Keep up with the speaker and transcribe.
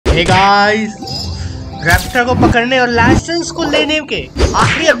Hey guys, Raptor को पकड़ने और लाइसेंस को लेने के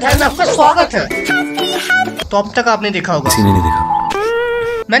आखिरी अध्याय में आपका स्वागत है। तो अब तक आपने देखा होगा, किसी ने नहीं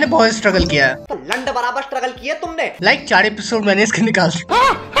देखा। मैंने बहुत स्ट्रगल किया है। लंड बराबर स्ट्रगल किया तुमने। लाइक 4 एपिसोड मैंने इसके निकाल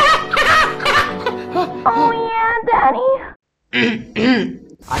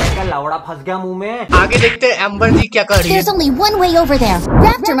अरे क्या लौड़ा फंस गया मुंह में। आगे देखते हैं एम्बर जी क्या कर रही है। There's only one way over there.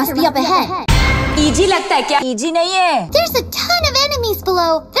 Raptor must be up ahead. Easy लगता है क्या? इजी नहीं है। There's a ton of enemies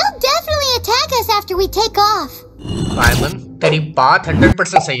below. They'll definitely attack us after we take off. Riemann, तेरी बात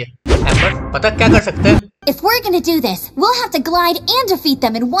 100% सही है। एम्बर, पता क्या कर सकते हैं? If we're gonna do this, we'll have to glide and defeat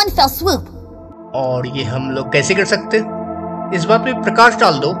them in one fell swoop. और ये हम लोग कैसे कर सकते? इस बात पे प्रकाश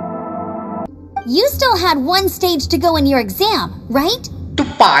डाल दो। You still had one stage to go in your exam, right? तू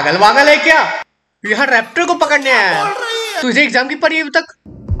पागल वागल है क्या? यहाँ रैप्टर को पकड़ने आया है। तुझे एग्जाम की पढ़ी अभी तक?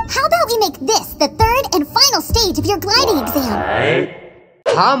 How about we make this the third and final stage of your gliding exam?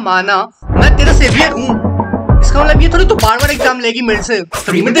 हाँ माना, मैं तेरा सेवियर हूँ। इसका मतलब ये थोड़ी तू बार-बार एग्जाम लेगी मेरे से।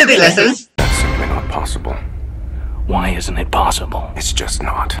 फ्री में दे दे licence. That's simply not possible. Why isn't it possible? It's just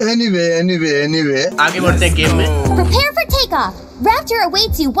not. Anyway. आगे बढ़ते हैं गेम में। Prepare for takeoff. Raptor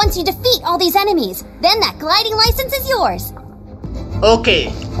awaits you once you defeat all these enemies. Then that gliding license is yours. Okay,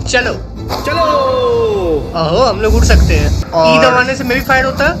 चलो। ओहो, हम लोग उड़ सकते हैं। ई दबाने से मेरी फायर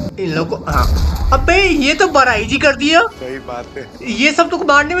होता है। इन लोगों को हाँ। अबे ये तो बड़ा इजी कर दिया। सही बात है। ये सब तो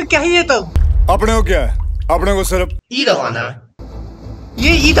मारने में क्या ही है तब? अपने को क्या है? अपने को सिर्फ ई दबाना है।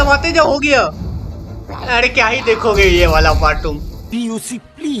 ये ई दबाते जा हो गया। अरे क्या ही देखोगे ये वाला पार्ट तुम। पीयूसी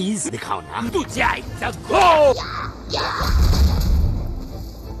प्लीज दिखाओ ना।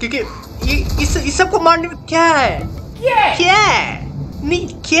 क्योंकि ये इस सब को मारने में क्या है? क्या? नहीं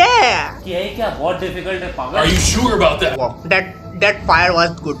क्या? क्या बहुत डिफिकल्ट है पागल। Are you sure about that? Wow, that fire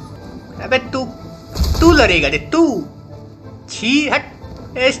was good. अबे तू लड़ेगा रे तू। छी हट।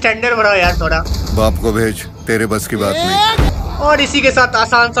 ए स्टैंडर्ड बढ़ाओ यार थोड़ा। बाप को भेज, तेरे बस की बात नहीं। और इसी के साथ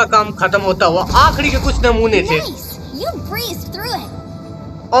आसान सा काम खत्म होता हुआ आखिरी के कुछ नमूने थे। Nice. You breezed through it.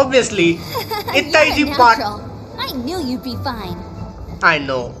 Obviously, इतना easy You're part. natural. I knew you'd be fine. I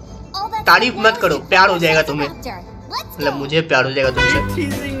know. All that तारीफ मत करो, प्यार हो जाएगा तुम्हें। Raptor. Let's मतलब go. मुझे प्यार हो जाएगा तुमसे।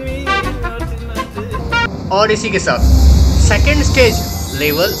 और इसी के साथ सेकंड स्टेज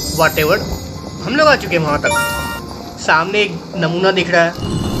लेवल व्हाटएवर हम लोग आ चुके हैं वहां तक। सामने एक नमूना दिख रहा है।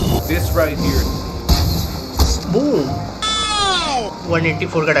 This right here. बूम,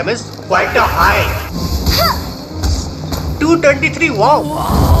 184 का damage, quite a high. 223, wow.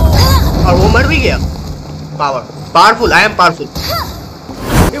 और वो मर भी गया। Powerful, I am powerful.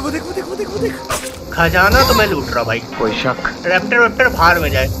 वो देख। खजाना तो मैं लूट रहा भाई। कोई शक? रैप्टर बाहर में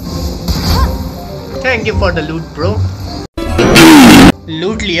जाए। थैंक यू फॉर द लूट ब्रो।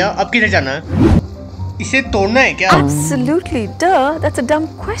 लूट लिया, अब किधर जाना है? इसे तोड़ना है क्या? Absolutely, duh. That's a dumb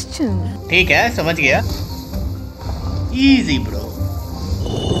question. ठीक है, समझ गया। Easy bro.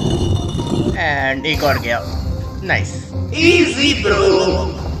 एंड एक और गया। नाइस। Easy bro.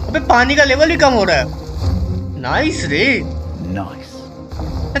 अबे पानी का लेवल भी कम हो रहा है। नाइस रे। Nice.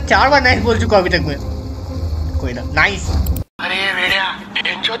 4 बार नाइस बोल चुका अभी तक मैं। कोई ना, नाइस। अरे बेड़िया,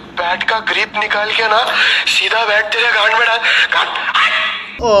 एंजॉय बैट का ग्रिप निकाल के ना सीधा बैट तेरे गांड में डाल।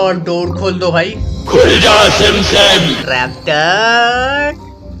 और डोर खोल दो भाई। खुल जा सिमसिम। Raptor,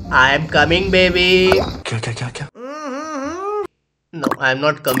 I am coming baby. क्या? No, I am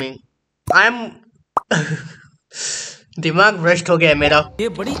not coming. I am दिमाग भ्रष्ट हो गया है मेरा। ये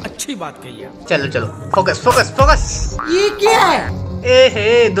बड़ी अच्छी बात कही है। चलो फोकस। ये क्या है? ए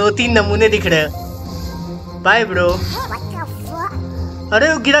हे, 2-3 नमूने दिख रहे हैं। Bye bro. अरे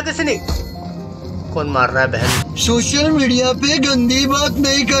वो गिरा कैसे नहीं? कौन मार रहा है बहन? सोशल मीडिया पे गंदी बात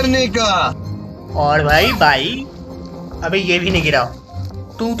नहीं करने का। और भाई अबे ये भी नहीं गिरा।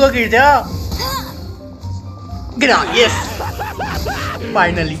 तू तो गिर जा। गिरा, यस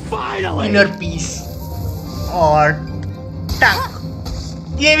फाइनली इनर पीस। और टैंक,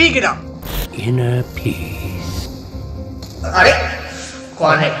 ये भी गिरा। Inner peace. अरे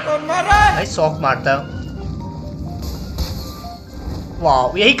कौन है भाई? शॉक मारता।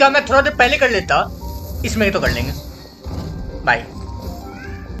 वाह, यही काम मैं थोड़ा देर पहले कर लेता। इसमें तो कर लेंगे भाई।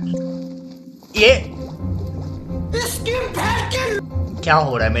 ये क्या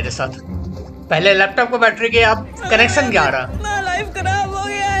हो रहा है मेरे साथ? पहले लैपटॉप को बैटरी के, अब कनेक्शन क्या आ रहा? लाइफ खराब हो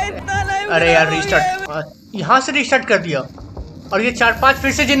गया है, इतना लाइफ। अरे यार रिस्टार्ट, यहाँ से रिस्टार्ट कर दिया और ये 4-5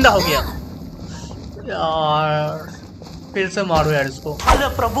 फिर से जिंदा हो गया। यार फिर से मारो यार इसको।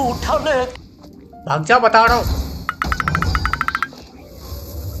 प्रभु उठा ले। भाग जा, बता रहा हूँ।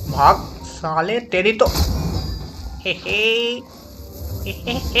 भाग साले, तेरी तो हे हे।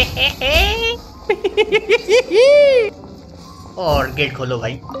 और गेट खोलो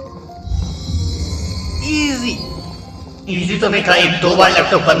भाई। इजी इजी तो नहीं था, 1-2 बार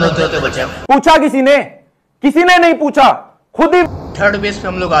लैपटॉप बंद होते होते बचा। पूछा किसी ने नहीं पूछा, खुद ही। थर्ड बेस पे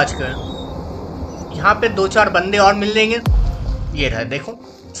हम लोग आज कर, यहाँ पे 2-4 बंदे और मिल जाएंगे। ये रहा देखो,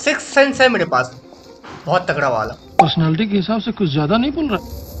 6 सेंस है मेरे पास, बहुत तगड़ा वाला। पर्सनालिटी के हिसाब से कुछ ज्यादा नहीं बोल रहा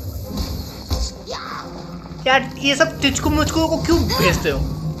यार। ये सब तिचको मुझको को क्यों भेजते हो?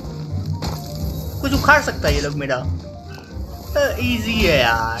 कुछ उखाड़ सकता है ये लोग मेरा। इजी है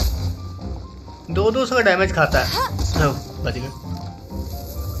यार, 200 का डैमेज खाता है। बच गए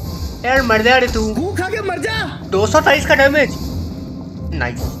यार, मर जा रे तू, खा के मर जा। 228 का damage.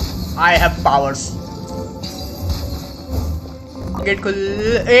 Nice, I have powers. Gate खुल।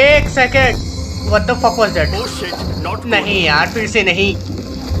 1 second, what the fuck was that? नहीं यार, फिर से नहीं।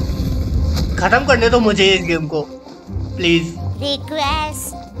 खत्म करने दो मुझे इस गेम को प्लीज।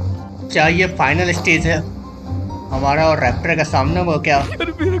 Request. क्या ये फाइनल स्टेज है हमारा और रैप्टर का सामना हो? क्या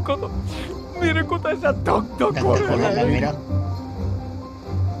मेरे को तो ऐसा धक हो रहा है मेरा।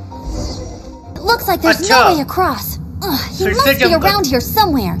 Looks like there's no way across. He फिर से must be jump कर। around here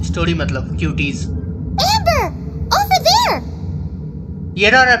somewhere. स्टोरी मतलब क्यूटीज। Amber, over there. ये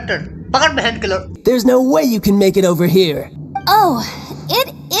रहा रैप्टर, पकड़ बहन के लो। There's no way you can make it over here. Oh, it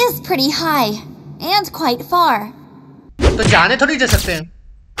is pretty high and quite far. तो जाने थोड़ी जा सकते हैं,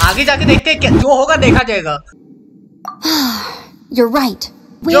 आगे जाके देखते हैं, क्या जो होगा देखा जाएगा। You're right.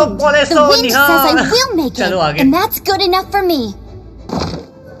 जो Wind. बोले The so wind Nihal. says I will make चलो it, आगे। and that's good enough for me.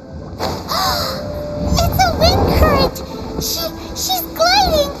 It's a wind current. She's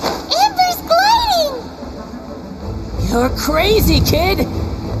gliding. Amber's gliding. You're crazy, kid.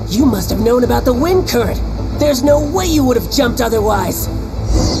 You must have known about the wind current. There's no way you would have jumped otherwise.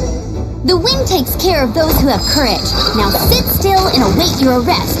 The wind takes care of those who have courage. Now sit still and await your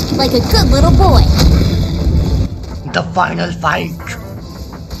arrest, like a good little boy. The final fight,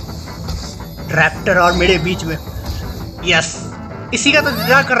 Raptor और मेरे बीच में। Yes, इसी का तो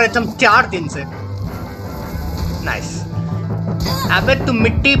इंतजार कर रहे थे हम 4 दिन से। नाइस। अबे तू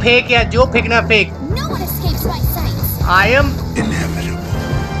मिट्टी फेंक या जो फेंकना फेंक। No one escapes my sights. I am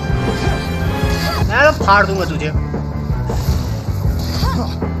मैं तो फाड़ दूंगा तुझे।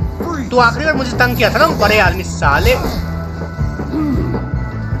 तू आखिरी बार मुझे तंग किया था ना बड़े आदमी साले,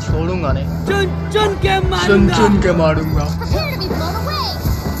 छोड़ूंगा नहीं। चुन के चुन के मारूंगा। Prepare to be blown away.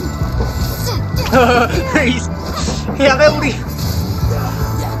 अबे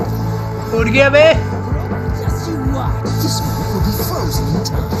उड़ गया बे।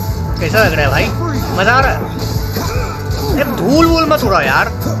 कैसा लग रहा है भाई? मजा आ रहा है? अरे धूल वूल मत उड़ाओ यार,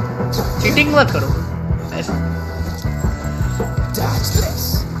 चीटिंग मत करो।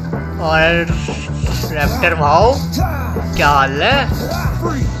 और रैप्टर भाव क्या हाल है?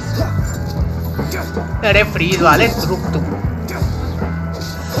 अरे फ्रीज वाले रुक तुम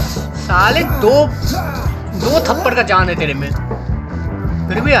साले, दो थप्पड़ का जान है तेरे में,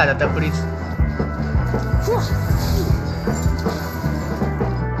 फिर भी आ जाता है फ्रीज।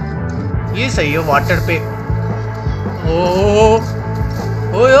 ये सही है वाटर पे।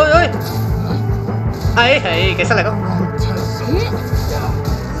 ओए ओए ओए, हाय हाय, कैसा लगा?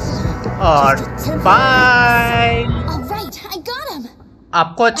 और bye. Alright, I got him.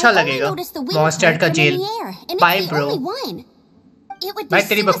 आपको अच्छा लगेगा मॉन्स्टर का जेल। Bye bro. भाई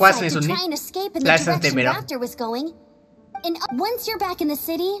तेरी बकवास नहीं सुननी, लाइसेंस दे मेरा। And once you're back in the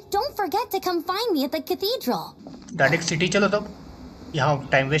city, don't forget to come find me at the cathedral. Direct city चलो तब, यहाँ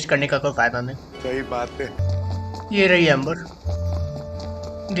टाइम वेस्ट करने का कोई फायदा नहीं। सही बात है। ये रही एम्बर।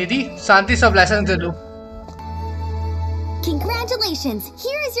 दीदी शांति सब लाइसेंस दे दो। Congratulations!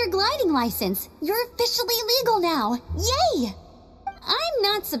 Here is your gliding license. You're officially legal now. Yay! I'm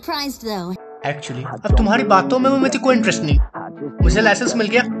not surprised though. Actually अब तुम्हारी बातों में मुझे कोई इंटरेस्ट नहीं, मुझे लाइसेंस मिल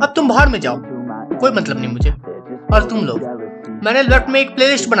गया, अब तुम बाहर में जाओ, कोई मतलब नहीं मुझे। और तुम लोग, मैंने लेफ्ट में एक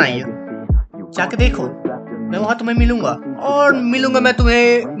प्लेलिस्ट बनाई है, जाके देखो, मैं वहां तुम्हें मिलूंगा, और मिलूंगा मैं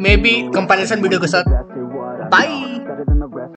तुम्हें मे बी कंपैरिजन वीडियो के साथ। बाय।